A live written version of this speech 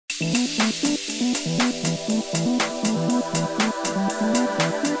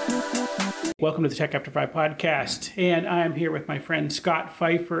Welcome to the Tech After 5 podcast. And I'm here with my friend Scott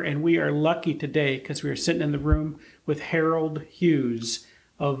Pfeiffer, and we are lucky today because we are sitting in the room with Harold Hughes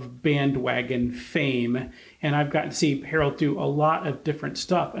of Bandwagon fame. And I've gotten to see Harold do a lot of different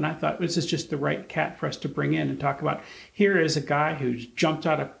stuff. And I thought this is just the right cat for us to bring in and talk about. Here is a guy who's jumped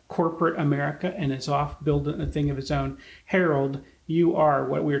out of corporate America and is off building a thing of his own. Harold, you are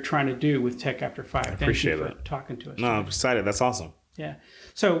what we're trying to do with Tech After 5. Thank you for talking to us. No, I'm excited. That's awesome. Yeah.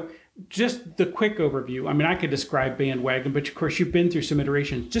 So just the quick overview. I mean, I could describe Bandwagon, but of course you've been through some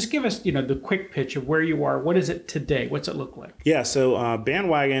iterations. Just give us, the quick pitch of where you are. What is it today? What's it look like? Yeah. So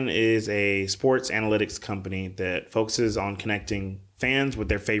Bandwagon is a sports analytics company that focuses on connecting fans with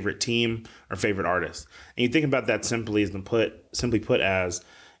their favorite team or favorite artist. And you think about that simply put as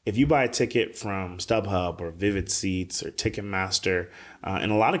if you buy a ticket from StubHub or Vivid Seats or Ticketmaster,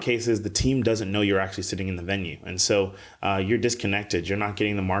 in a lot of cases, the team doesn't know you're actually sitting in the venue. And so you're disconnected. You're not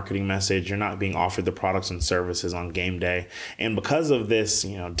getting the marketing message. You're not being offered the products and services on game day. And because of this,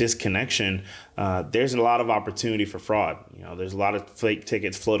 disconnection, there's a lot of opportunity for fraud. There's a lot of fake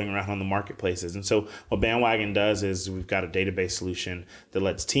tickets floating around on the marketplaces. And so what Bandwagon does is we've got a database solution that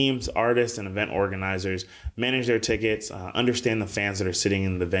lets teams, artists, and event organizers manage their tickets, understand the fans that are sitting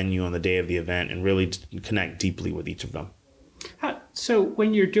in the venue on the day of the event, and really connect deeply with each of them. So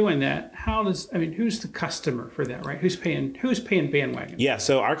when you're doing that, who's the customer for that, right? Who's paying Bandwagon? Yeah,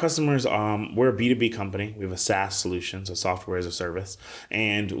 so our customers, we're a B2B company. We have a SaaS solution, so software as a service,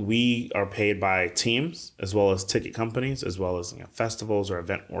 and we are paid by teams as well as ticket companies, as well as festivals or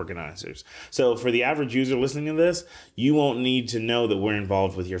event organizers. So for the average user listening to this, you won't need to know that we're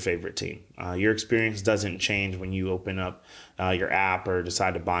involved with your favorite team. Your experience doesn't change when you open up your app or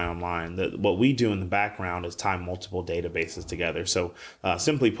decide to buy online. What we do in the background is tie multiple databases together. So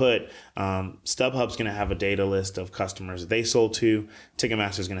simply put, StubHub's going to have a data list of customers that they sold to.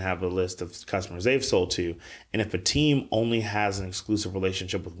 Ticketmaster's going to have a list of customers they've sold to. And if a team only has an exclusive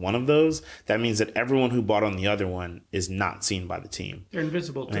relationship with one of those, that means that everyone who bought on the other one is not seen by the team. They're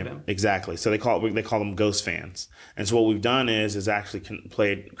invisible to them. Exactly. So they call them ghost fans. And so what we've done is actually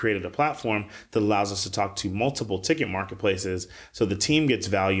created a platform that allows us to talk to multiple ticket marketplaces. So the team gets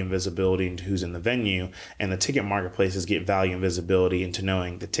value and visibility into who's in the venue, and the ticket marketplaces get value and visibility into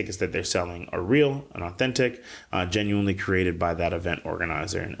knowing the tickets that they're selling are real and authentic, genuinely created by that event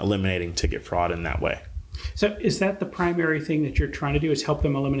organizer, and eliminating ticket fraud in that way. So is that the primary thing that you're trying to do, is help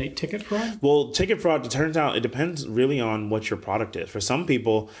them eliminate ticket fraud? Well, ticket fraud, it turns out it depends really on what your product is. For some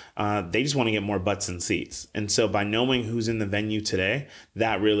people, they just want to get more butts and seats. And so by knowing who's in the venue today,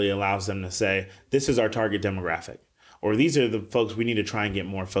 that really allows them to say, this is our target demographic. Or these are the folks we need to try and get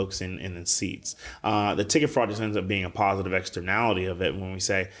more folks in the seats. The ticket fraud just ends up being a positive externality of it when we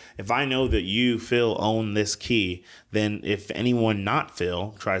say, if I know that you, Phil, own this key, then if anyone not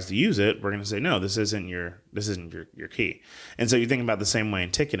Phil tries to use it, we're going to say, no, this isn't your key. And so you think about the same way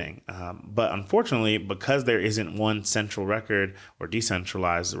in ticketing. But unfortunately, because there isn't one central record or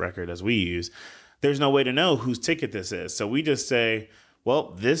decentralized record as we use, there's no way to know whose ticket this is. So we just say,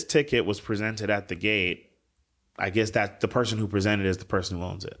 well, this ticket was presented at the gate. I guess that the person who presented is the person who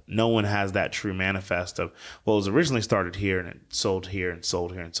owns it. No one has that true manifest of, well, it was originally started here and it sold here and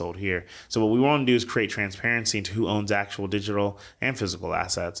sold here and sold here. So what we want to do is create transparency into who owns actual digital and physical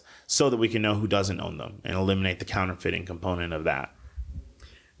assets so that we can know who doesn't own them and eliminate the counterfeiting component of that.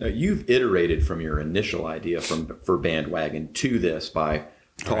 Now, you've iterated from your initial idea for Bandwagon to this by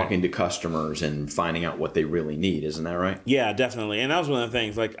talking to customers and finding out what they really need. Isn't that right? Yeah, definitely. And that was one of the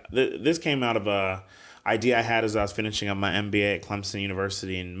things. Like this came out of a idea I had as I was finishing up my MBA at Clemson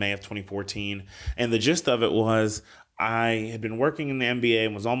University in May of 2014. And the gist of it was I had been working in the MBA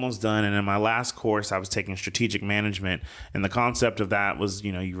and was almost done. And in my last course, I was taking strategic management. And the concept of that was,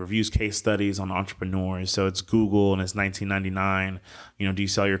 you review case studies on entrepreneurs. So it's Google and it's 1999. Do you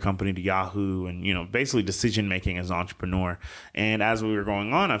sell your company to Yahoo? And, basically decision making as an entrepreneur. And as we were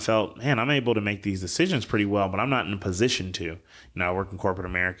going on, I felt, man, I'm able to make these decisions pretty well, but I'm not in a position to. I work in corporate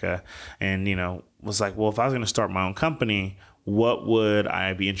America and, was like, well, if I was going to start my own company, what would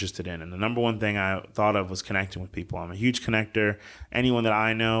I be interested in? And the number one thing I thought of was connecting with people. I'm a huge connector. Anyone that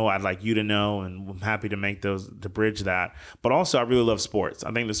I know, I'd like you to know, and I'm happy to to bridge that. But also, I really love sports.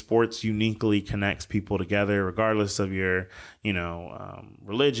 I think the sports uniquely connects people together, regardless of your,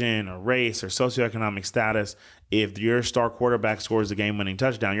 religion or race or socioeconomic status. If your star quarterback scores the game-winning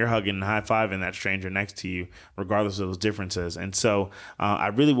touchdown, you're hugging and high-fiving that stranger next to you, regardless of those differences. And so I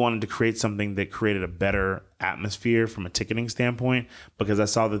really wanted to create something that created a better atmosphere from a ticketing standpoint, because I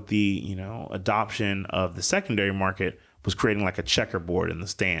saw that the adoption of the secondary market was creating like a checkerboard in the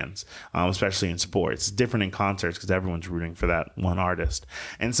stands, especially in sports. It's different in concerts because everyone's rooting for that one artist.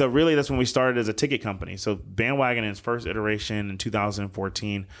 And so really that's when we started as a ticket company. So Bandwagon in its first iteration in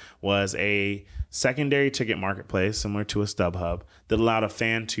 2014 was a secondary ticket marketplace similar to a StubHub that allowed a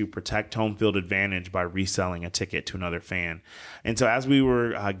fan to protect home field advantage by reselling a ticket to another fan. And so as we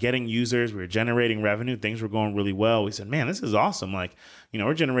were getting users, we were generating revenue, things were going really well. We said, man, this is awesome. Like,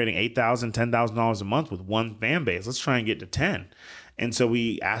 we're generating $8,000, $10,000 a month with one fan base. Let's try and get to 10. And so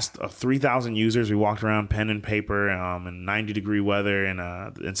we asked 3,000 users. We walked around pen and paper in 90-degree weather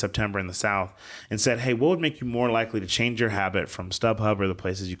in September in the South and said, hey, what would make you more likely to change your habit from StubHub or the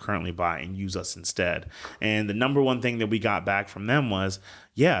places you currently buy and use us instead? And the number one thing that we got back from them was,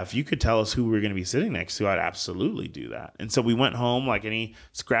 yeah, if you could tell us who we were going to be sitting next to, I'd absolutely do that. And so we went home like any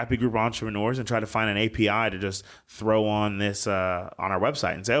scrappy group of entrepreneurs and tried to find an API to just throw on this on our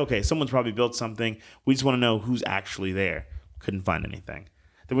website and say, okay, someone's probably built something. We just want to know who's actually there. Couldn't find anything.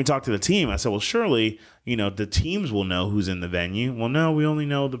 Then we talked to the team. I said, well, surely, the teams will know who's in the venue. Well, no, we only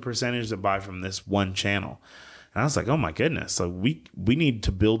know the percentage that buy from this one channel. And I was like, oh my goodness. So we need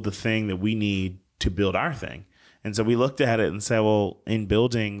to build the thing that we need to build our thing. And so we looked at it and said, well, in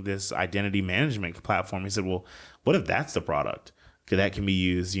building this identity management platform, we said, well, what if that's the product? Because that can be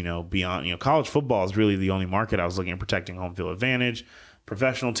used, beyond, college football is really the only market I was looking at protecting home field advantage.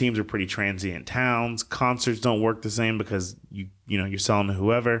 Professional teams are pretty transient towns. Concerts don't work the same because you're selling to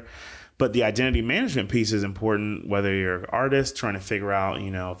whoever. But the identity management piece is important, whether you're an artist trying to figure out,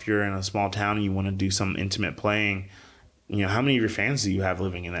 if you're in a small town and you want to do some intimate playing, how many of your fans do you have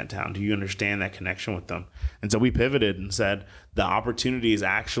living in that town? Do you understand that connection with them? And so we pivoted and said the opportunity is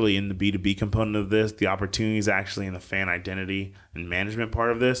actually in the B2B component of this. The opportunity is actually in the fan identity and management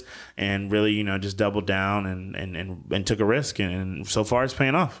part of this, and really, just doubled down and took a risk. And so far it's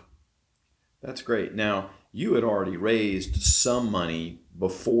paying off. That's great. Now, you had already raised some money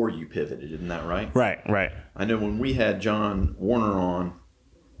before you pivoted, isn't that right? Right. I know when we had John Warner on,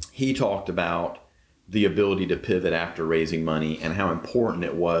 he talked about the ability to pivot after raising money and how important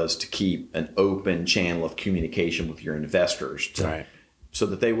it was to keep an open channel of communication with your investors so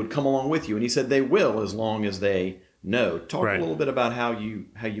that they would come along with you. And he said they will as long as they know. Talk a little bit about how you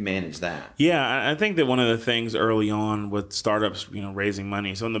manage that. Yeah, I think that one of the things early on with startups, raising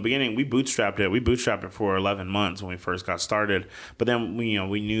money. So in the beginning, we bootstrapped it. We bootstrapped it for 11 months when we first got started. But then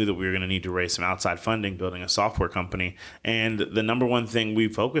we knew that we were going to need to raise some outside funding, building a software company. And the number one thing we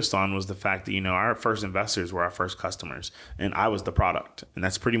focused on was the fact that our first investors were our first customers, and I was the product. And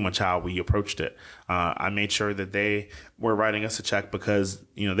that's pretty much how we approached it. I made sure that they were writing us a check because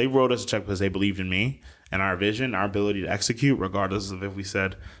they wrote us a check because they believed in me and our vision, our ability to execute, regardless of if we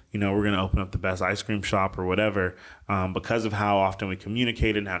said, we're going to open up the best ice cream shop or whatever, because of how often we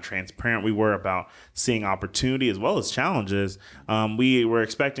communicated and how transparent we were about seeing opportunity as well as challenges. We were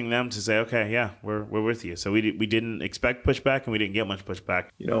expecting them to say, okay, yeah, we're with you. So we didn't expect pushback, and we didn't get much pushback.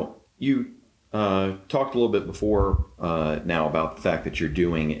 You talked a little bit before now about the fact that you're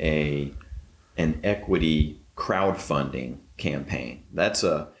doing an equity crowdfunding campaign.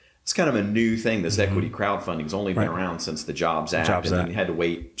 It's kind of a new thing. This equity crowdfunding has only been around since the Jobs Act, and then you had to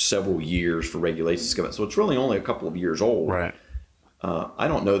wait several years for regulations to come out. So it's really only a couple of years old. Right. I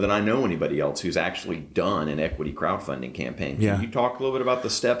don't know that I know anybody else who's actually done an equity crowdfunding campaign. Can you talk a little bit about the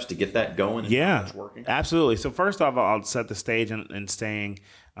steps to get that going and how it's working? Absolutely. So first off, I'll set the stage in saying,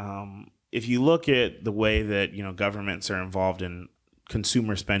 if you look at the way that governments are involved in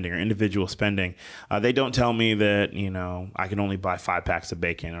consumer spending or individual spending, they don't tell me that I can only buy 5 packs of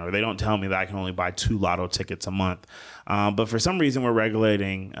bacon, or they don't tell me that I can only buy 2 lotto tickets a month. But for some reason, we're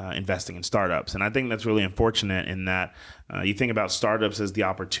regulating investing in startups, and I think that's really unfortunate in that you think about startups as the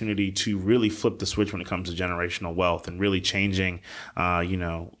opportunity to really flip the switch when it comes to generational wealth and really changing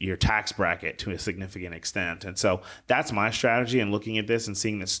your tax bracket to a significant extent. And so that's my strategy, and looking at this and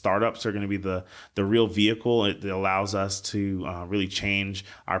seeing that startups are going to be the real vehicle that allows us to really change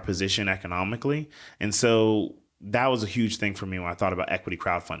our position economically. And so that was a huge thing for me when I thought about equity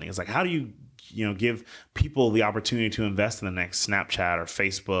crowdfunding. It's like, how do you give people the opportunity to invest in the next Snapchat or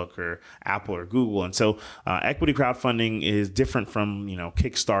Facebook or Apple or Google? And so equity crowdfunding is different from,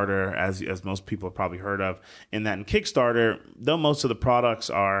 Kickstarter, as most people have probably heard of, in that in Kickstarter, though most of the products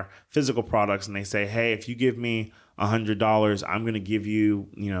are physical products, and they say, hey, if you give me $100, I'm going to give you,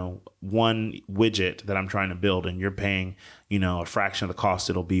 one widget that I'm trying to build, and you're paying, a fraction of the cost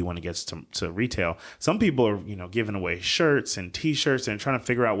it'll be when it gets to retail. Some people are, giving away shirts and T-shirts and trying to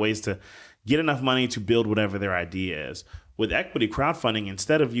figure out ways to get enough money to build whatever their idea is. with equity crowdfunding,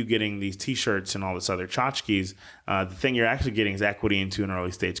 instead of you getting these T-shirts and all this other tchotchkes, the thing you're actually getting is equity into an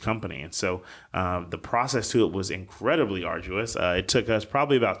early stage company. And so the process to it was incredibly arduous. It took us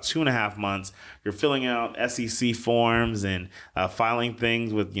probably about 2.5 months. You're filling out SEC forms and filing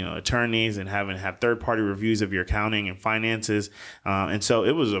things with attorneys and having to have third-party reviews of your accounting and finances. And so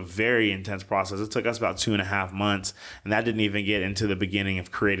it was a very intense process. It took us about 2.5 months, and that didn't even get into the beginning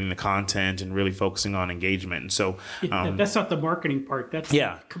of creating the content and really focusing on engagement. And so that's not the marketing part. That's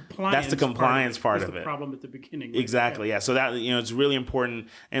the compliance. That's the compliance part of it. The problem at the beginning. Exactly. Yeah. So that it's really important,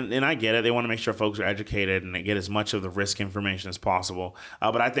 and I get it. They want to make sure folks are educated and they get as much of the risk information as possible.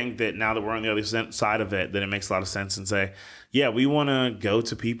 But I think that now that we're on the other side of it, that it makes a lot of sense and say, yeah, we want to go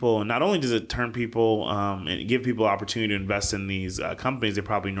to people, and not only does it turn people and give people opportunity to invest in these companies they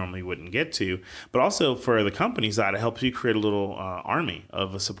probably normally wouldn't get to, but also for the company side, it helps you create a little army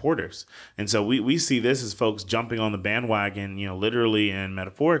of supporters. And so we see this as folks jumping on the bandwagon, literally and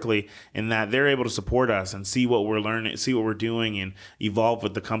metaphorically, in that they're able to support us and see what we're learning, see what we're doing, and evolve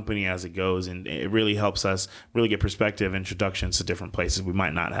with the company as it goes. And it really helps us really get perspective, introductions to different places we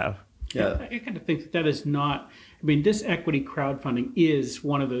might not have. Yeah, I kind of think that is not. I mean, this equity crowdfunding is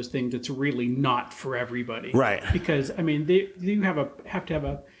one of those things that's really not for everybody, right? Because I mean, you've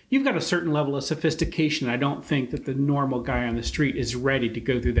got a certain level of sophistication. I don't think that the normal guy on the street is ready to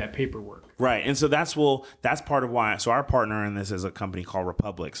go through that paperwork. Right. And so that's part of why. So our partner in this is a company called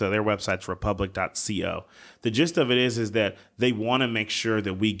Republic. So their website's republic.co. The gist of it is that they want to make sure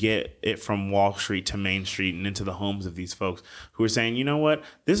that we get it from Wall Street to Main Street and into the homes of these folks who are saying, you know what,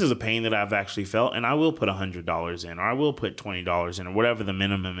 this is a pain that I've actually felt, and I will put $100 in, or I will put $20 in, or whatever the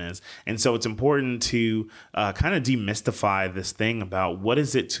minimum is. And so it's important to kind of demystify this thing about what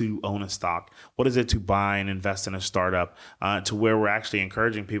is it to own a stock? What is it to buy and invest in a startup, to where we're actually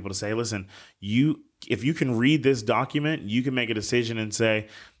encouraging people to say, hey, listen, if you can read this document, you can make a decision and say,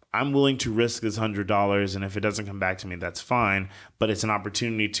 I'm willing to risk this $100, and if it doesn't come back to me, that's fine. But it's an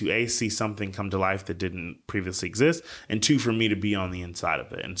opportunity to A, see something come to life that didn't previously exist, and 2, for me to be on the inside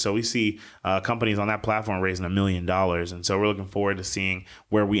of it. And so we see companies on that platform raising $1 million. And so we're looking forward to seeing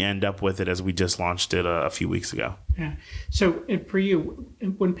where we end up with it, as we just launched it a few weeks ago. Yeah. So for you,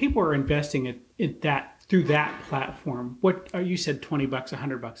 when people are investing through that platform, you said $20,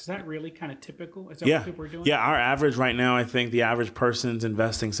 $100. Is that really kind of typical? Is that what people are doing? Yeah, our average right now, I think the average person's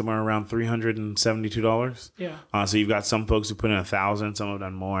investing somewhere around $372. Yeah. So you've got some folks who put in 1,000, some have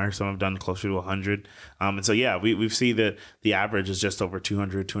done more, some have done closer to 100. And so we've seen that the average is just over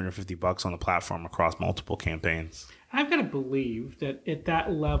 $200, $250 on the platform across multiple campaigns. I've got to believe that at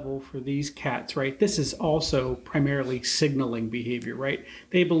that level for these cats, right, this is also primarily signaling behavior, right?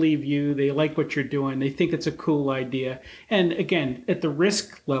 They believe you, they like what you're doing, they think it's a cool idea. And again, at the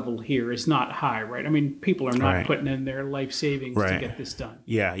risk level here is not high, right? I mean, people are not putting in their life savings to get this done.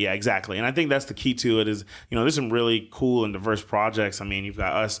 Yeah, exactly. And I think that's the key to it is, there's some really cool and diverse projects. I mean, you've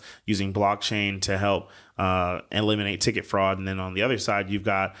got us using blockchain to help eliminate ticket fraud. And then on the other side, you've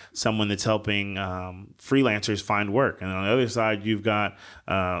got someone that's helping freelancers find work. And on the other side, you've got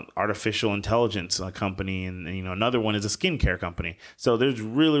artificial intelligence company. And another one is a skincare company. So there's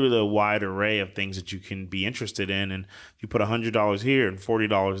really a wide array of things that you can be interested in. And if you put $100 here and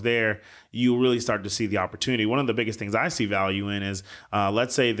 $40 there, you really start to see the opportunity. One of the biggest things I see value in is,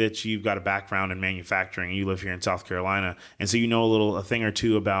 let's say that you've got a background in manufacturing and you live here in South Carolina. And so a thing or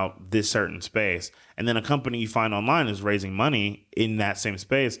two about this certain space. And then a company you find online is raising money in that same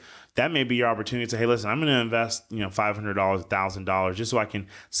space. That may be your opportunity to say, hey, listen, I'm going to invest, $500, $1,000 just so I can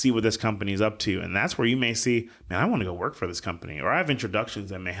see what this company is up to. And that's where you may see, man, I want to go work for this company, or I have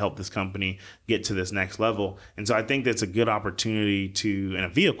introductions that may help this company get to this next level. And so I think that's a good opportunity and a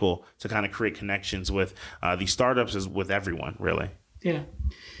vehicle to kind of create connections with these startups with everyone, really. Yeah.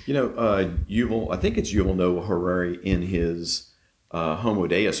 Yuval, I think it's Yuval Noah Harari in his Homo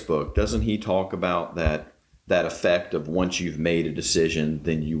Deus book, doesn't he talk about that effect of once you've made a decision,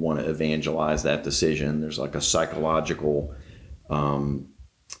 then you want to evangelize that decision? There's like a psychological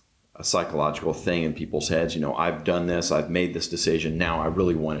thing in people's heads. I've done this, I've made this decision, now I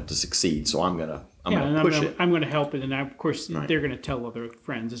really want it to succeed, so I'm gonna push it. I'm gonna help it, and of course they're gonna tell other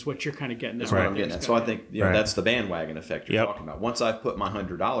friends. Is what you're kind of getting. That's what I'm getting at. So I think that's the bandwagon effect you're talking about. Once I've put my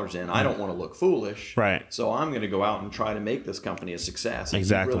 $100 in, I don't want to look foolish. Right. So I'm going to go out and try to make this company a success.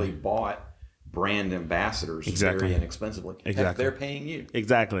 Exactly. You really bought brand ambassadors very inexpensively. Exactly. They're paying you.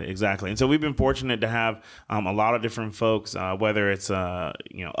 Exactly. And so we've been fortunate to have a lot of different folks, whether it's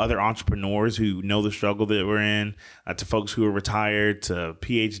other entrepreneurs who know the struggle that we're in, to folks who are retired, to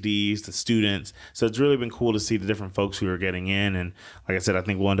PhDs, to students. So it's really been cool to see the different folks who are getting in. And like I said, I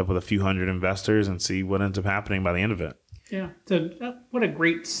think we'll end up with a few hundred investors and see what ends up happening by the end of it. Yeah. So what a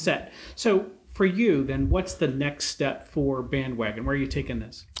great set. So for you, then, what's the next step for Bandwagon? Where are you taking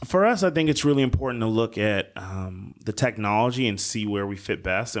this? For us, I think it's really important to look at the technology and see where we fit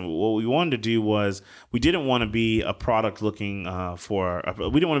best. And what we wanted to do was we didn't want to be a product looking we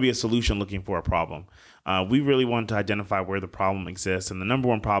didn't want to be a solution looking for a problem. We really wanted to identify where the problem exists. And the number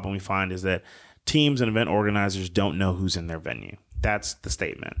one problem we find is that teams and event organizers don't know who's in their venue. That's the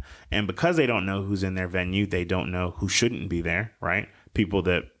statement. And because they don't know who's in their venue, they don't know who shouldn't be there, right? People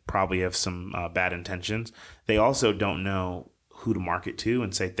that probably have some bad intentions. They also don't know who to market to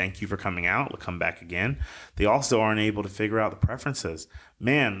and say, thank you for coming out. We'll come back again. They also aren't able to figure out the preferences.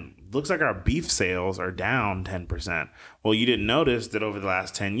 Man, looks like our beef sales are down 10%. Well, you didn't notice that over the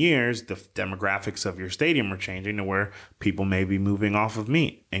last 10 years, the demographics of your stadium are changing to where people may be moving off of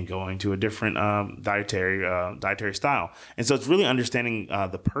meat and going to a different dietary style. And so it's really understanding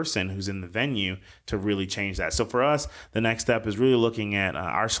the person who's in the venue to really change that. So for us, the next step is really looking at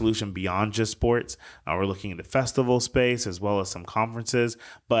our solution beyond just sports. We're looking at the festival space as well as some conferences,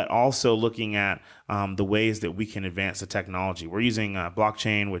 but also looking at the ways that we can advance the technology. We're using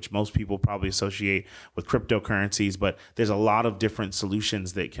blockchain, which most people probably associate with cryptocurrencies, but there's a lot of different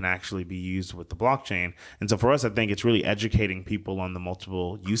solutions that can actually be used with the blockchain. And so for us, I think it's really educating people on the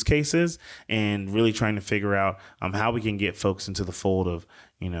multiple use cases and really trying to figure out how we can get folks into the fold of,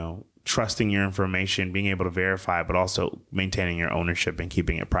 trusting your information, being able to verify, but also maintaining your ownership and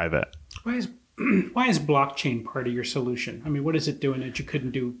keeping it private. Why is blockchain part of your solution? I mean, what is it doing that you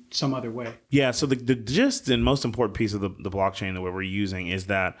couldn't do some other way? Yeah, so the gist and most important piece of the blockchain that we're using is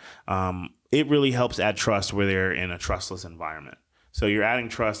that it really helps add trust where they're in a trustless environment. So you're adding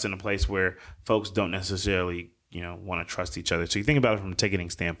trust in a place where folks don't necessarily want to trust each other. So you think about it from a ticketing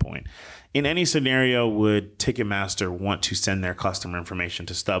standpoint. In any scenario, would Ticketmaster want to send their customer information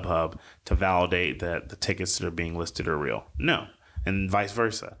to StubHub to validate that the tickets that are being listed are real? No, and vice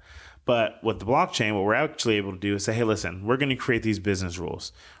versa. But with the blockchain, what we're actually able to do is say, hey, listen, we're going to create these business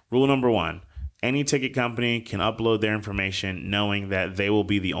rules. Rule number one, any ticket company can upload their information knowing that they will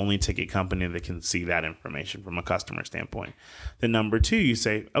be the only ticket company that can see that information from a customer standpoint. Then number two, you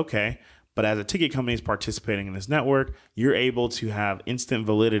say, okay, but as a ticket company is participating in this network, you're able to have instant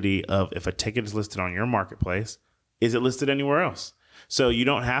validity of if a ticket is listed on your marketplace, is it listed anywhere else? So you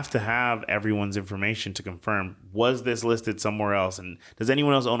don't have to have everyone's information to confirm, was this listed somewhere else? And does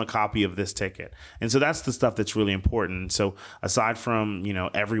anyone else own a copy of this ticket? And so that's the stuff that's really important. So aside from,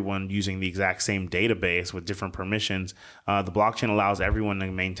 everyone using the exact same database with different permissions, the blockchain allows everyone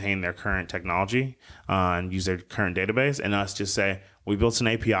to maintain their current technology and use their current database. And us just say, we built an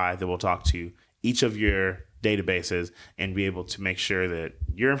API that will talk to each of your databases and be able to make sure that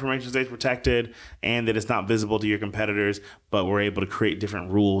your information stays protected and that it's not visible to your competitors, but we're able to create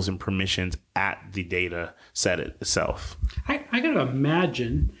different rules and permissions at the data set itself. I got to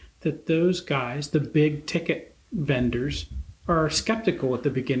imagine that those guys, the big ticket vendors, are skeptical at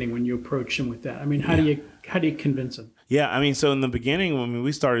the beginning when you approach them with that. I mean, how do you convince them? Yeah, I mean, so in the beginning, when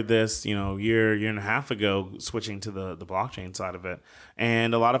we started this, year and a half ago, switching to the blockchain side of it,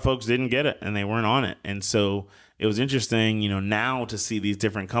 and a lot of folks didn't get it and they weren't on it. And so it was interesting, now to see these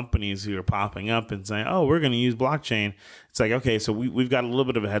different companies who are popping up and saying, oh, we're going to use blockchain. It's like, okay, so we've got a little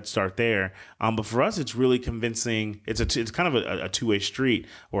bit of a head start there. But for us, it's really convincing. It's kind of a two-way street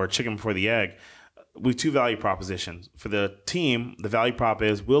or a chicken before the egg. We have two value propositions. For the team, the value prop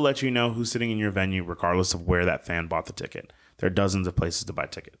is we'll let you know who's sitting in your venue regardless of where that fan bought the ticket. There are dozens of places to buy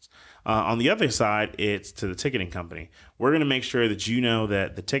tickets. On the other side, it's to the ticketing company. We're going to make sure that you know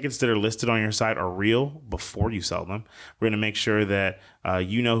that the tickets that are listed on your site are real before you sell them. We're going to make sure that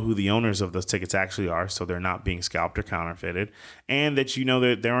you know who the owners of those tickets actually are, so they're not being scalped or counterfeited, and that you know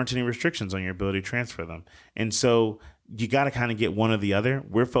that there aren't any restrictions on your ability to transfer them. And so you got to kind of get one or the other.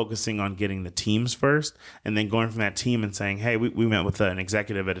 We're focusing on getting the teams first and then going from that team and saying, hey, we met with an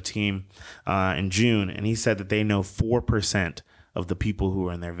executive at a team in June, and he said that they know 4% of the people who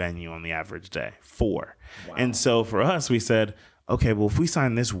are in their venue on the average day. 4. Wow. And so for us, we said, okay, well, if we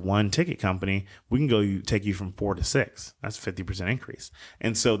sign this one ticket company, we can go take you from 4 to 6. That's a 50% increase.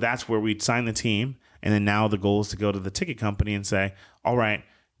 And so that's where we'd sign the team. And then now the goal is to go to the ticket company and say, all right,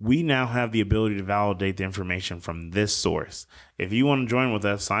 we now have the ability to validate the information from this source. If you want to join with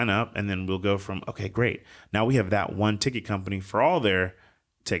us, sign up, and then we'll go from, okay, great. Now we have that one ticket company for all their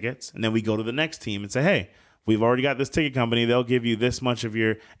tickets. And then we go to the next team and say, hey, we've already got this ticket company. They'll give you this much of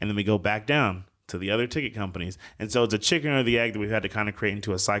your, and then we go back down to the other ticket companies. And so it's a chicken or the egg that we've had to kind of create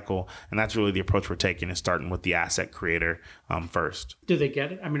into a cycle. And that's really the approach we're taking, is starting with the asset creator first. Do they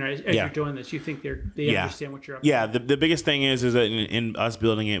get it? I mean, as you're doing this, you think they understand what you're up to? Yeah, the biggest thing is that in us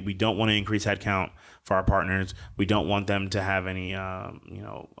building it, we don't want to increase headcount for our partners. We don't want them to have any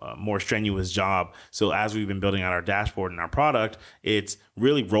more strenuous job. So as we've been building out our dashboard and our product, it's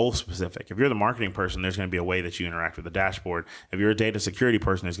really role specific. If you're the marketing person, there's going to be a way that you interact with the dashboard. If you're a data security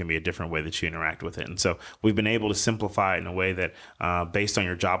person, there's going to be a different way that you interact with it. And so we've been able to simplify it in a way that based on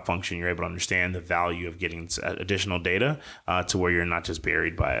your job function, you're able to understand the value of getting additional data to where you're not just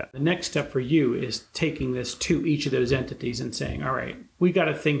buried by it. The next step for you is taking this to each of those entities and saying, all right, we got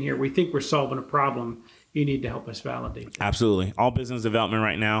a thing here. We think we're solving a problem. You need to help us validate that. Absolutely. All business development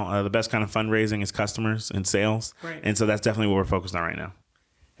right now, the best kind of fundraising is customers and sales. Right. And so that's definitely what we're focused on right now.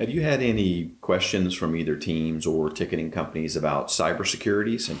 Have you had any questions from either teams or ticketing companies about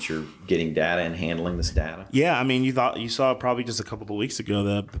cybersecurity since you're getting data and handling this data? Yeah, I mean, you saw probably just a couple of weeks ago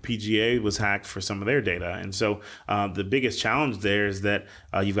the PGA was hacked for some of their data. And so the biggest challenge there is that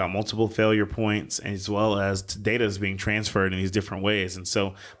you've got multiple failure points, as well as data is being transferred in these different ways. And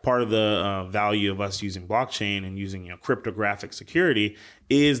so part of the value of us using blockchain and using cryptographic security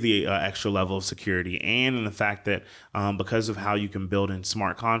is the extra level of security, and in the fact that because of how you can build in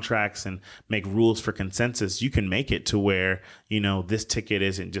smart contracts and make rules for consensus, you can make it to where, this ticket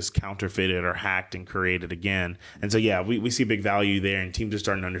isn't just counterfeited or hacked and created again. And so, yeah, we see big value there, and teams are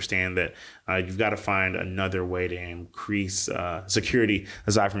starting to understand that you've got to find another way to increase security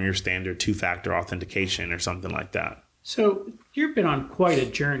aside from your standard two-factor authentication or something like that. So you've been on quite a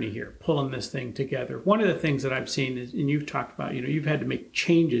journey here, pulling this thing together. One of the things that I've seen is, and you've talked about, you've had to make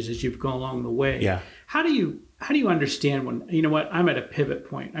changes as you've gone along the way. Yeah. How do you understand when, I'm at a pivot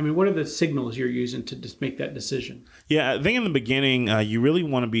point? I mean, what are the signals you're using to just make that decision? Yeah, I think in the beginning, you really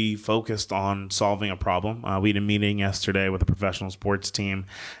want to be focused on solving a problem. We had a meeting yesterday with a professional sports team,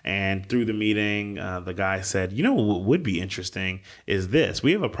 and through the meeting, the guy said, what would be interesting is this.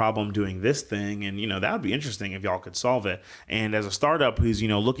 We have a problem doing this thing, and, that would be interesting if y'all could solve it. And as a startup who's,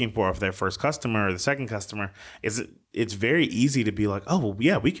 looking for their first customer or the second customer, it's very easy to be like, oh, well,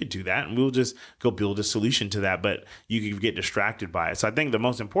 yeah, we could do that, and we'll just go build a solution to that. But you can get distracted by it. So I think the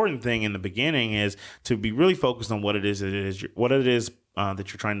most important thing in the beginning is to be really focused on what it is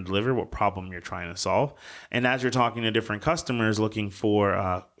that you're trying to deliver, what problem you're trying to solve. And as you're talking to different customers looking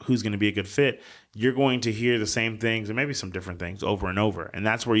for who's going to be a good fit, you're going to hear the same things and maybe some different things over and over. And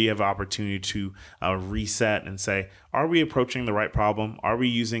that's where you have opportunity to reset and say, are we approaching the right problem? Are we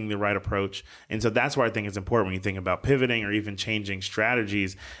using the right approach? And so that's where I think it's important when you think about pivoting or even changing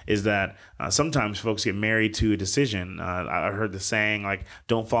strategies, is that sometimes folks get married to a decision. I heard the saying,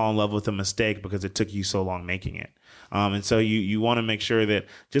 don't fall in love with a mistake because it took you so long making it. And so you want to make sure that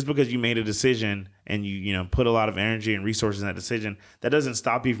just because you made a decision and you put a lot of energy and resources in that decision, that doesn't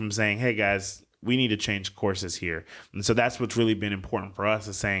stop you from saying, hey guys, we need to change courses here. And so that's what's really been important for us,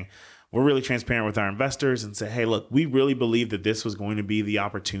 is saying, we're really transparent with our investors and say, hey, look, we really believe that this was going to be the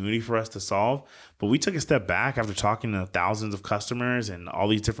opportunity for us to solve. But we took a step back after talking to thousands of customers and all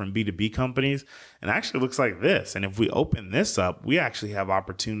these different B2B companies. And it actually looks like this. And if we open this up, we actually have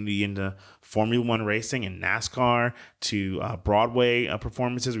opportunity into Formula One racing and NASCAR, to Broadway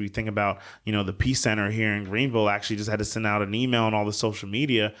performances. We think about, the Peace Center here in Greenville actually just had to send out an email on all the social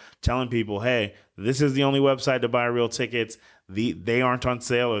media telling people, hey, this is the only website to buy real tickets. They aren't on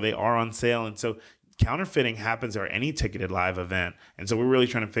sale, or they are on sale. And so counterfeiting happens at any ticketed live event. And so we're really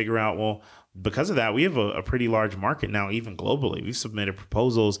trying to figure out, well, because of that, we have a pretty large market now, even globally. We've submitted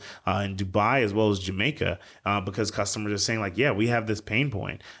proposals in Dubai as well as Jamaica because customers are saying, yeah, we have this pain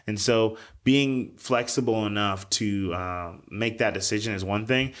point. And so being flexible enough to make that decision is one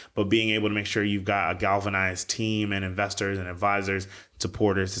thing, but being able to make sure you've got a galvanized team and investors and advisors,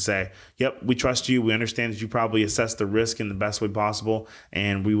 supporters to say, yep, we trust you. We understand that you probably assess the risk in the best way possible,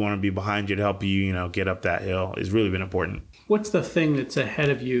 and we want to be behind you to help you, get up that hill, has really been important. What's the thing that's ahead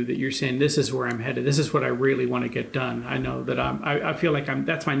of you that you're saying, this is where I'm headed? This is what I really want to get done. I know that I feel like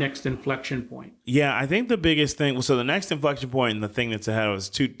that's my next inflection point. Yeah, I think the biggest thing, so the next inflection point and the thing that's ahead of us,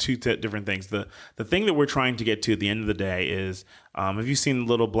 two different things. The thing that we're trying to get to at the end of the day is, have you seen the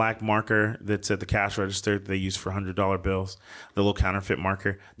little black marker that's at the cash register that they use for $100 bills, the little counterfeit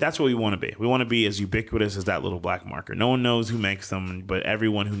marker? That's what we want to be. We want to be as ubiquitous as that little black marker. No one knows who makes them, but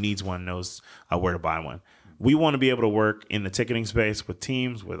everyone who needs one knows where to buy one. We want to be able to work in the ticketing space with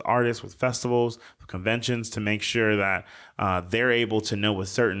teams, with artists, with festivals, with conventions, to make sure that they're able to know with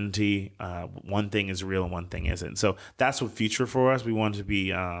certainty one thing is real and one thing isn't. So that's what future for us. We want to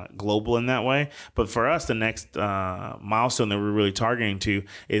be global in that way. But for us, the next milestone that we're really targeting to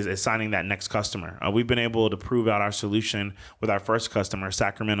is signing that next customer. We've been able to prove out our solution with our first customer,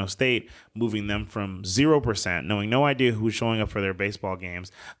 Sacramento State, moving them from 0%, knowing no idea who's showing up for their baseball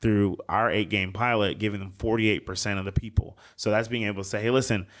games, through our 8-game pilot, giving them 48% of the people. So that's being able to say, hey,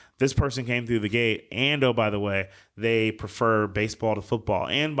 listen, this person came through the gate, and oh, by the way, they prefer baseball to football.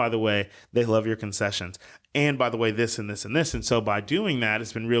 And by the way, they love your concessions. And by the way, this and this and this. And so by doing that,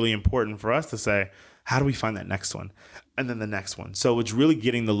 it's been really important for us to say, how do we find that next one? And then the next one. So it's really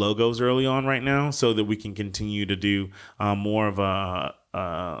getting the logos early on right now so that we can continue to do more of a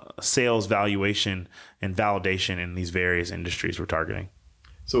sales valuation and validation in these various industries we're targeting.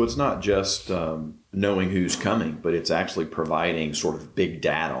 So it's not just knowing who's coming, but it's actually providing sort of big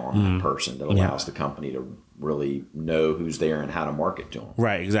data on that person that allows the company to really know who's there and how to market to them.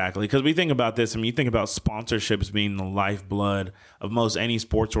 Right, exactly. Because we think about this, I mean, you think about sponsorships being the lifeblood of most any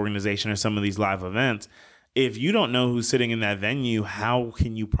sports organization or some of these live events. If you don't know who's sitting in that venue, how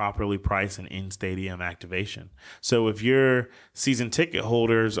can you properly price an in-stadium activation? So if your season ticket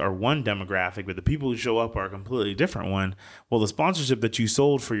holders are one demographic, but the people who show up are a completely different one, well, the sponsorship that you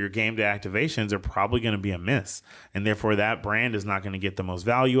sold for your game day activations are probably going to be a miss. And therefore, that brand is not going to get the most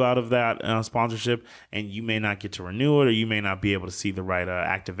value out of that sponsorship, and you may not get to renew it, or you may not be able to see the right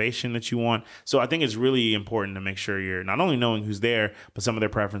activation that you want. So I think it's really important to make sure you're not only knowing who's there, but some of their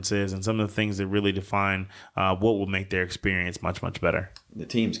preferences and some of the things that really define what will make their experience much, much better. The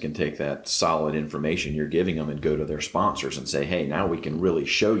teams can take that solid information you're giving them and go to their sponsors and say, hey, now we can really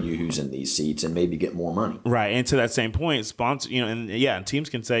show you who's in these seats and maybe get more money. Right. And to that same point, and teams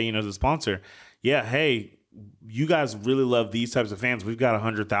can say, to the sponsor, yeah, hey, you guys really love these types of fans. We've got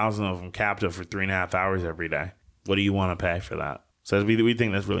 100,000 of them captive for 3.5 hours every day. What do you want to pay for that? So we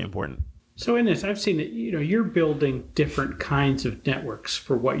think that's really important. So in this, I've seen that, you're building different kinds of networks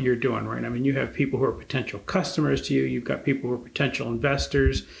for what you're doing, right? I mean, you have people who are potential customers to you. You've got people who are potential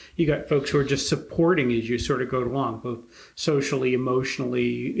investors. You got folks who are just supporting as you sort of go along, both socially,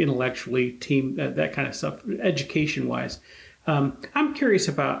 emotionally, intellectually, team, that kind of stuff, education-wise. I'm curious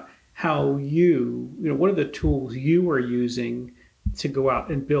about how what are the tools you are using to go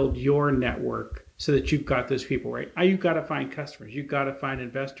out and build your network so that you've got those people, right? You've got to find customers. You've got to find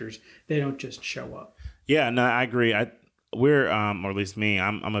investors. They don't just show up. Yeah, no, I agree. We're, or at least me,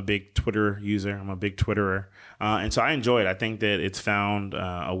 I'm a big Twitter user. I'm a big Twitterer. And so I enjoy it. I think that it's found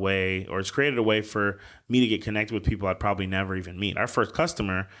a way, or it's created a way for me to get connected with people I'd probably never even meet. Our first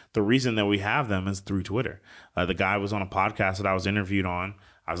customer, the reason that we have them is through Twitter. The guy was on a podcast that I was interviewed on.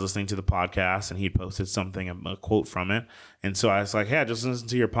 I was listening to the podcast and he posted something, a quote from it. And so I was like, hey, I just listened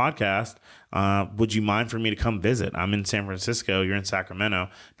to your podcast. Would you mind for me to come visit? I'm in San Francisco. You're in Sacramento.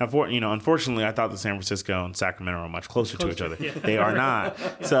 Now, unfortunately, I thought that San Francisco and Sacramento are much closer to each other. Yeah. They are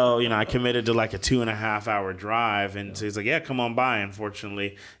not. So, I committed to like a 2.5 hour drive. And so he's like, yeah, come on by.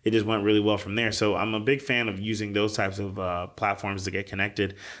 Unfortunately, it just went really well from there. So I'm a big fan of using those types of platforms to get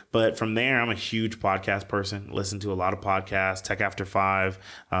connected. But from there, I'm a huge podcast person. Listen to a lot of podcasts, Tech After 5,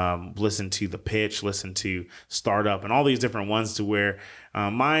 listen to The Pitch, listen to Startup, and all these different ones to where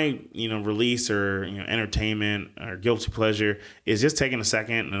my release or entertainment or guilty pleasure is just taking a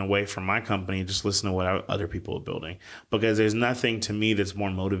second and away from my company and just listen to what other people are building, because there's nothing to me that's more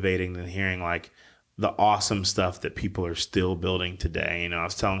motivating than hearing like the awesome stuff that people are still building today. I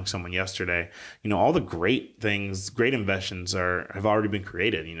was telling someone yesterday, all the great things, great inventions have already been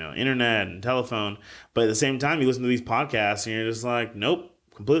created, internet and telephone, but at the same time you listen to these podcasts and you're just like, nope,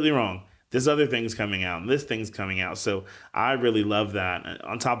 completely wrong. This other thing's coming out and this thing's coming out. So I really love that.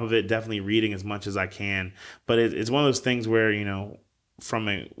 On top of it, definitely reading as much as I can. But it's one of those things where,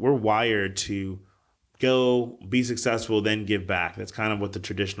 we're wired to go be successful, then give back. That's kind of what the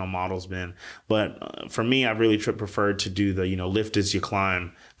traditional model's been. But for me, I've really preferred to do the, lift as you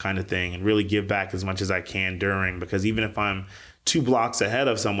climb kind of thing and really give back as much as I can during, because even if I'm 2 blocks ahead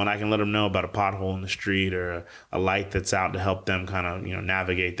of someone, I can let them know about a pothole in the street or a light that's out to help them kind of,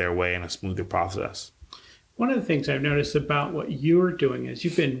 navigate their way in a smoother process. One of the things I've noticed about what you're doing is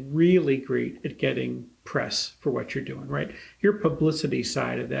you've been really great at getting press for what you're doing, right? Your publicity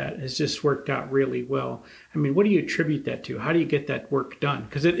side of that has just worked out really well. I mean, what do you attribute that to? How do you get that work done?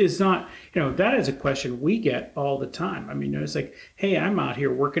 Because it is not, that is a question we get all the time. I mean, it's like, hey, I'm out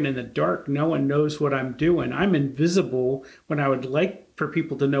here working in the dark. No one knows what I'm doing. I'm invisible when I would like for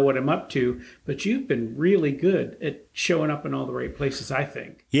people to know what I'm up to, but you've been really good at showing up in all the right places, I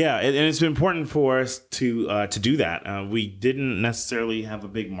think. Yeah, and it's been important for us to do that. We didn't necessarily have a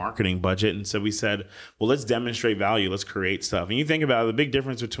big marketing budget, and so we said, well, let's demonstrate value, let's create stuff. And you think about it, the big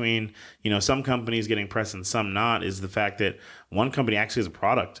difference between some companies getting press and some not is the fact that one company actually has a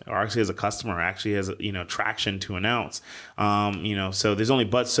product, or actually has a customer, or actually has traction to announce. So there's only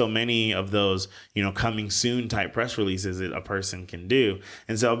but so many of those coming soon type press releases that a person can do.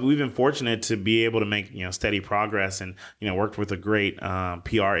 And so we've been fortunate to be able to make steady progress, and worked with a great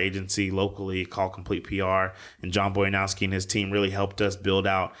PR agency locally called Complete PR, and John Boyanowski and his team really helped us build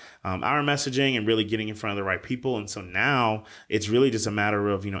out our messaging and really getting in front of the right people. And so now it's really just a matter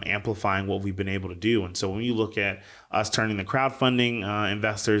of amplifying what we've been able to do. And so when you look at us turning the crowdfunding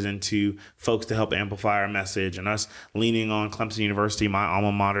investors into folks to help amplify our message, and us leaning on Clemson University, my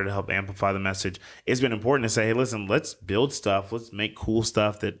alma mater, to help amplify the message, it's been important to say, hey, listen, let's build stuff. Let's make cool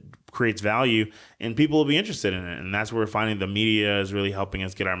stuff that creates value, and people will be interested in it. And that's where we're finding the media is really helping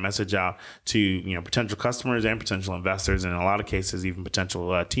us get our message out to potential customers and potential investors, and in a lot of cases, even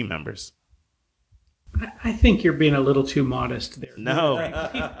potential team members. I think you're being a little too modest there. No,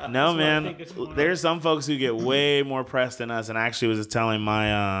 man. There's some folks who get way more press than us. And I actually was just telling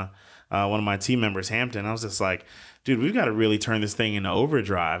my one of my team members, Hampton, I was just like, dude, we've got to really turn this thing into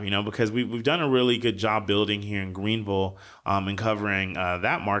overdrive, because we've done a really good job building here in Greenville and covering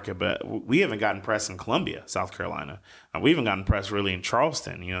that market, but we haven't gotten press in Columbia, South Carolina. We haven't gotten press really in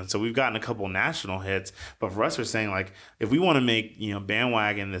Charleston, so we've gotten a couple national hits. But for us, we're saying, like, if we want to make,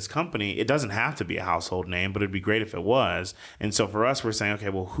 bandwagon this company, it doesn't have to be a household name, but it'd be great if it was. And so for us, we're saying, okay,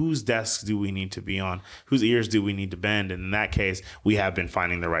 well, whose desks do we need to be on? Whose ears do we need to bend? And in that case, we have been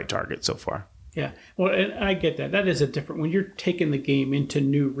finding the right target so far. Yeah, well, and I get that. That is a different, when you're taking the game into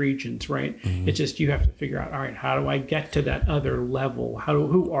new regions, right? Mm-hmm. It's just, you have to figure out, all right, how do I get to that other level?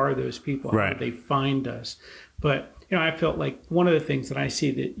 Who are those people? How do they find us? But, I felt like one of the things that I see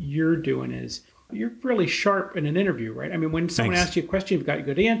that you're doing is you're really sharp in an interview, right? I mean, when someone asks you a question, you've got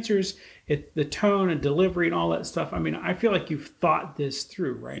good answers. It's the tone and delivery and all that stuff. I mean, I feel like you've thought this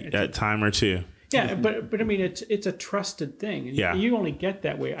through, right? A time or two. Yeah, but I mean, it's a trusted thing. And you only get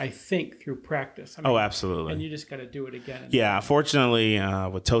that way, I think, through practice. I mean, absolutely. And you just got to do it again. Yeah, fortunately,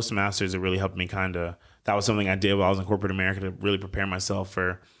 with Toastmasters, it really helped me that was something I did while I was in corporate America to really prepare myself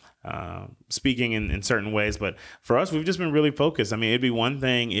for speaking in certain ways. But for us, we've just been really focused. I mean, it'd be one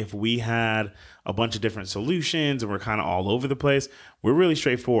thing if we had a bunch of different solutions and we're kind of all over the place. We're really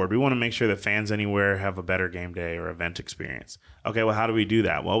straightforward. We want to make sure that fans anywhere have a better game day or event experience. Okay, well, how do we do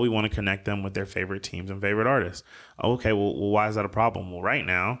that? Well, we want to connect them with their favorite teams and favorite artists. Okay, well, why is that a problem? Well, right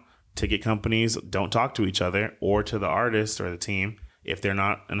now, ticket companies don't talk to each other or to the artist or the team if they're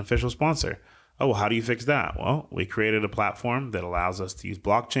not an official sponsor. Oh, well, how do you fix that? Well, we created a platform that allows us to use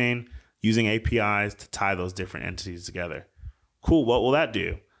blockchain using APIs to tie those different entities together. Cool. What will that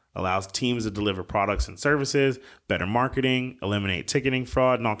do? Allows teams to deliver products and services, better marketing, eliminate ticketing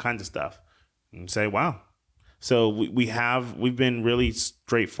fraud, and all kinds of stuff. And you say, wow. So we've been really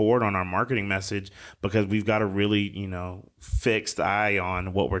straightforward on our marketing message because we've got a really, fixed eye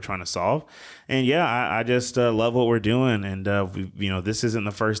on what we're trying to solve. And yeah, I just love what we're doing. And, this isn't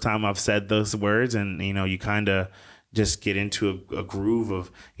the first time I've said those words. And, you kind of just get into a groove of,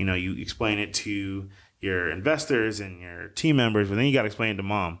 you explain it to your investors and your team members, but then you got to explain it to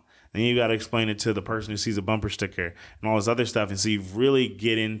mom. Then you got to explain it to the person who sees a bumper sticker and all this other stuff. And so you really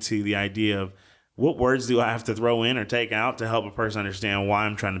get into the idea of, what words do I have to throw in or take out to help a person understand why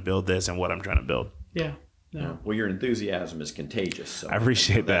I'm trying to build this and what I'm trying to build? Yeah. No. Well, your enthusiasm is contagious. So I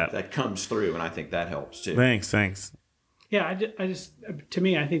appreciate that. That comes through, and I think that helps too. Thanks. Yeah, I just to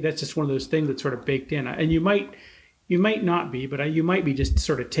me, I think that's just one of those things that's sort of baked in. And you might not be, but you might be just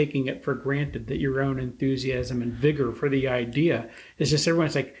sort of taking it for granted that your own enthusiasm and vigor for the idea is just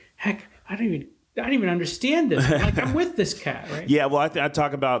everyone's like, heck, I don't even understand this. I'm with this cat, right? Yeah, well, I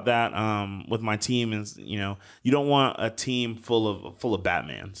talk about that with my team. Is you don't want a team full of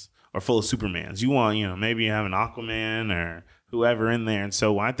Batmans or full of Supermans. You want maybe you have an Aquaman or whoever in there. And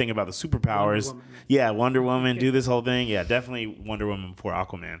so when I think about the superpowers, Wonder Woman, do this whole thing. Yeah, definitely Wonder Woman before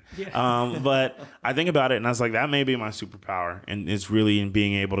Aquaman. Yeah. But I think about it and I was like, that may be my superpower. And it's really in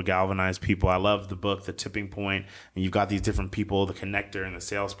being able to galvanize people. I love the book, The Tipping Point, and you've got these different people, the connector and the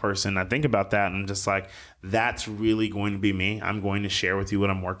salesperson. I think about that and I'm just like, that's really going to be me. I'm going to share with you what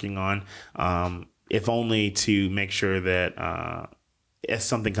I'm working on, if only to make sure that if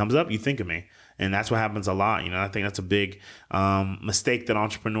something comes up, you think of me. And that's what happens a lot. I think that's a big mistake that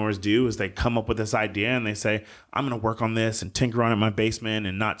entrepreneurs do is they come up with this idea and they say, I'm going to work on this and tinker on it in my basement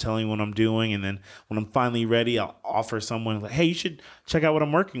and not telling what I'm doing. And then when I'm finally ready, I'll offer someone like, hey, you should check out what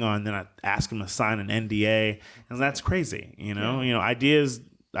I'm working on. And then I ask them to sign an NDA. And that's crazy.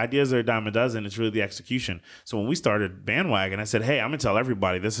 Ideas are a dime a dozen. It's really the execution. So when we started Bandwagon, I said, hey, I'm going to tell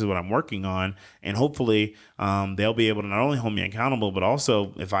everybody this is what I'm working on. And hopefully they'll be able to not only hold me accountable, but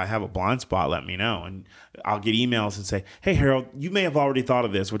also if I have a blind spot, let me know. And I'll get emails and say, hey, Harold, you may have already thought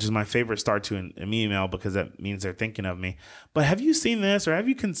of this, which is my favorite start to an email because that means they're thinking of me. But have you seen this or have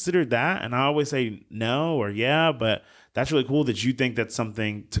you considered that? And I always say no or yeah, but that's really cool that you think that's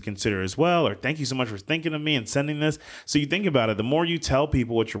something to consider as well. Or thank you so much for thinking of me and sending this. So you think about it, the more you tell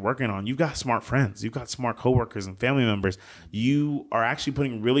people what you're working on, you've got smart friends, you've got smart coworkers and family members. You are actually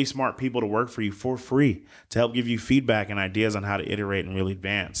putting really smart people to work for you for free to help give you feedback and ideas on how to iterate and really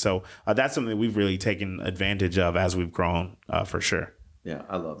advance. So that's something that we've really taken advantage of as we've grown for sure. Yeah,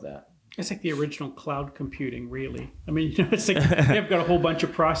 I love that. It's like the original cloud computing, really. I mean, it's like they've got a whole bunch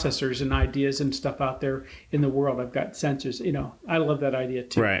of processors and ideas and stuff out there in the world. I've got sensors. I love that idea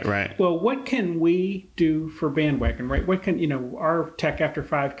too. Right. Well, what can we do for Bandwagon, right? What can, our Tech After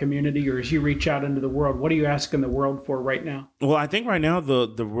 5 community, or as you reach out into the world, what are you asking the world for right now? Well, I think right now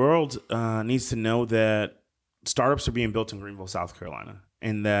the world needs to know that startups are being built in Greenville, South Carolina.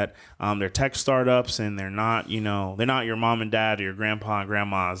 And that they're tech startups and they're not your mom and dad or your grandpa and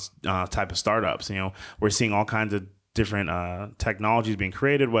grandma's type of startups. We're seeing all kinds of different technologies being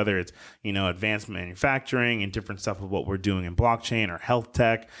created, whether it's, advanced manufacturing and different stuff of what we're doing in blockchain or health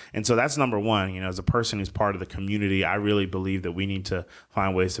tech. And so that's number one. As a person who's part of the community, I really believe that we need to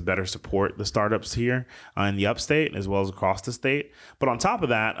find ways to better support the startups here in the upstate as well as across the state. But on top of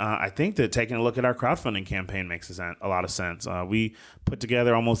that, I think that taking a look at our crowdfunding campaign makes a lot of sense. We put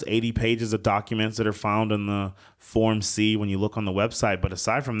together almost 80 pages of documents that are found in the Form C when you look on the website. But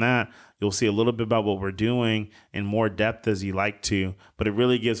aside from that, you'll see a little bit about what we're doing in more depth as you like to, but it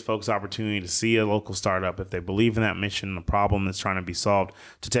really gives folks opportunity to see a local startup if they believe in that mission and the problem that's trying to be solved,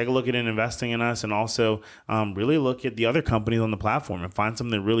 to take a look at investing in us and also really look at the other companies on the platform and find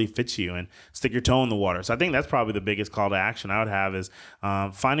something that really fits you and stick your toe in the water. So I think that's probably the biggest call to action I would have is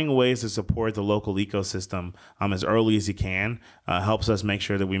finding ways to support the local ecosystem as early as you can helps us make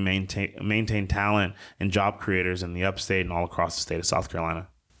sure that we maintain talent and job creators in the upstate and all across the state of South Carolina.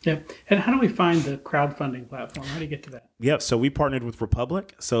 Yeah. And how do we find the crowdfunding platform? How do you get to that? Yep. So we partnered with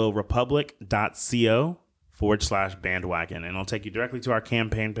Republic. So republic.co/bandwagon. And it'll take you directly to our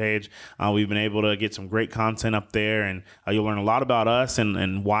campaign page. We've been able to get some great content up there. And you'll learn a lot about us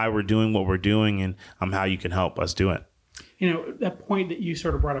and why we're doing what we're doing and how you can help us do it. That point that you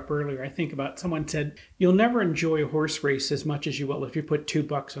sort of brought up earlier, I think about someone said, you'll never enjoy a horse race as much as you will if you put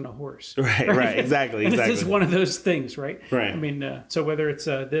 $2 on a horse. Right. Exactly. And it's just one of those things, right? Right. I mean, so whether it's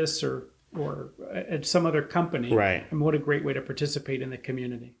this or at some other company, right? And what a great way to participate in the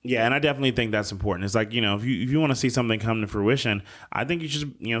community. Yeah, and I definitely think that's important. It's like, if you want to see something come to fruition, I think you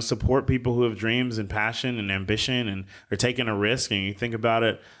should, support people who have dreams and passion and ambition and are taking a risk. And you think about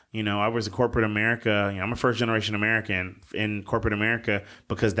it, I was in corporate America. I'm a first generation American in corporate America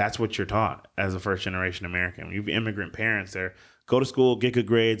because that's what you're taught as a first generation American. You have immigrant parents there, go to school, get good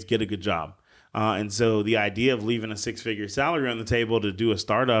grades, get a good job. And so the idea of leaving a 6-figure salary on the table to do a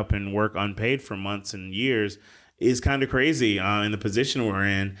startup and work unpaid for months and years is kind of crazy in the position we're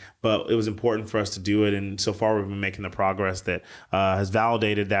in. But it was important for us to do it. And so far, we've been making the progress that has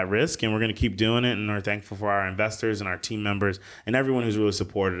validated that risk. And we're going to keep doing it. And we're thankful for our investors and our team members and everyone who's really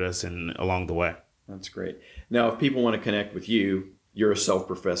supported us along the way. That's great. Now, if people want to connect with you, you're a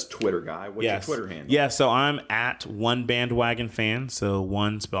self-professed Twitter guy. What's your Twitter handle? Yeah, so I'm at One Bandwagon Fan. So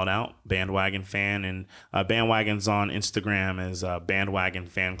one spelled out, Bandwagon Fan. And Bandwagon's on Instagram as Bandwagon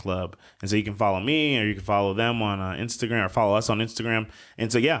Fan Club. And so you can follow me or you can follow them on Instagram or follow us on Instagram.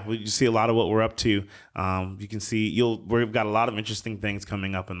 And so, yeah, you see a lot of what we're up to. You can see we've got a lot of interesting things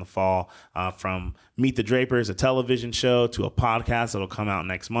coming up in the fall from Meet the Drapers, a television show, to a podcast that'll come out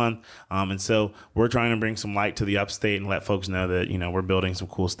next month. And so we're trying to bring some light to the upstate and let folks know that, we're building some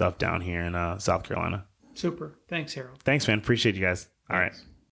cool stuff down here in South Carolina. Super. Thanks, Harold. Thanks, man. Appreciate you guys. All right.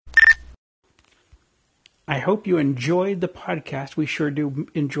 I hope you enjoyed the podcast. We sure do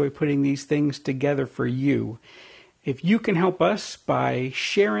enjoy putting these things together for you. If you can help us by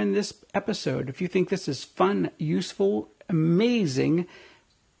sharing this episode, if you think this is fun, useful, amazing,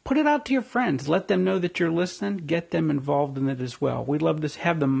 put it out to your friends. Let them know that you're listening. Get them involved in it as well. We'd love to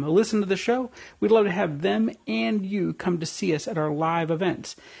have them listen to the show. We'd love to have them and you come to see us at our live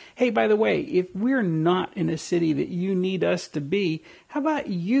events. Hey, by the way, if we're not in a city that you need us to be, how about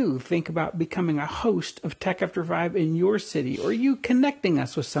you think about becoming a host of Tech After 5 in your city, or you connecting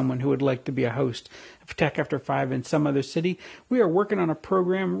us with someone who would like to be a host of Tech After 5 in some other city? We are working on a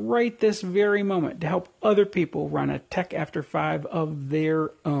program right this very moment to help other people run a Tech After 5 of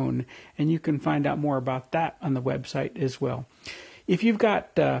their own, and you can find out more about that on the website as well. If you've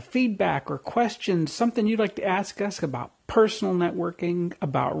got feedback or questions, something you'd like to ask us about personal networking,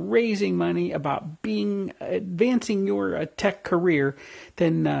 about raising money, about advancing your tech career,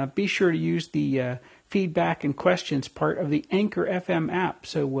 then be sure to use the feedback and questions part of the Anchor FM app.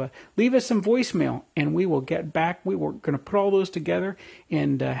 So leave us some voicemail and we will get back. We were going to put all those together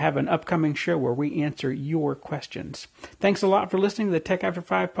and have an upcoming show where we answer your questions. Thanks a lot for listening to the Tech After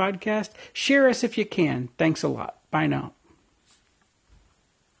 5 podcast. Share us if you can. Thanks a lot. Bye now.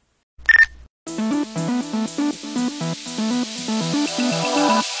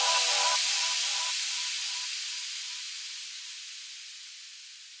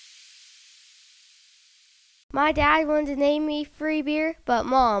 My dad wanted to name me Free Beer, but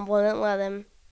Mom wouldn't let him.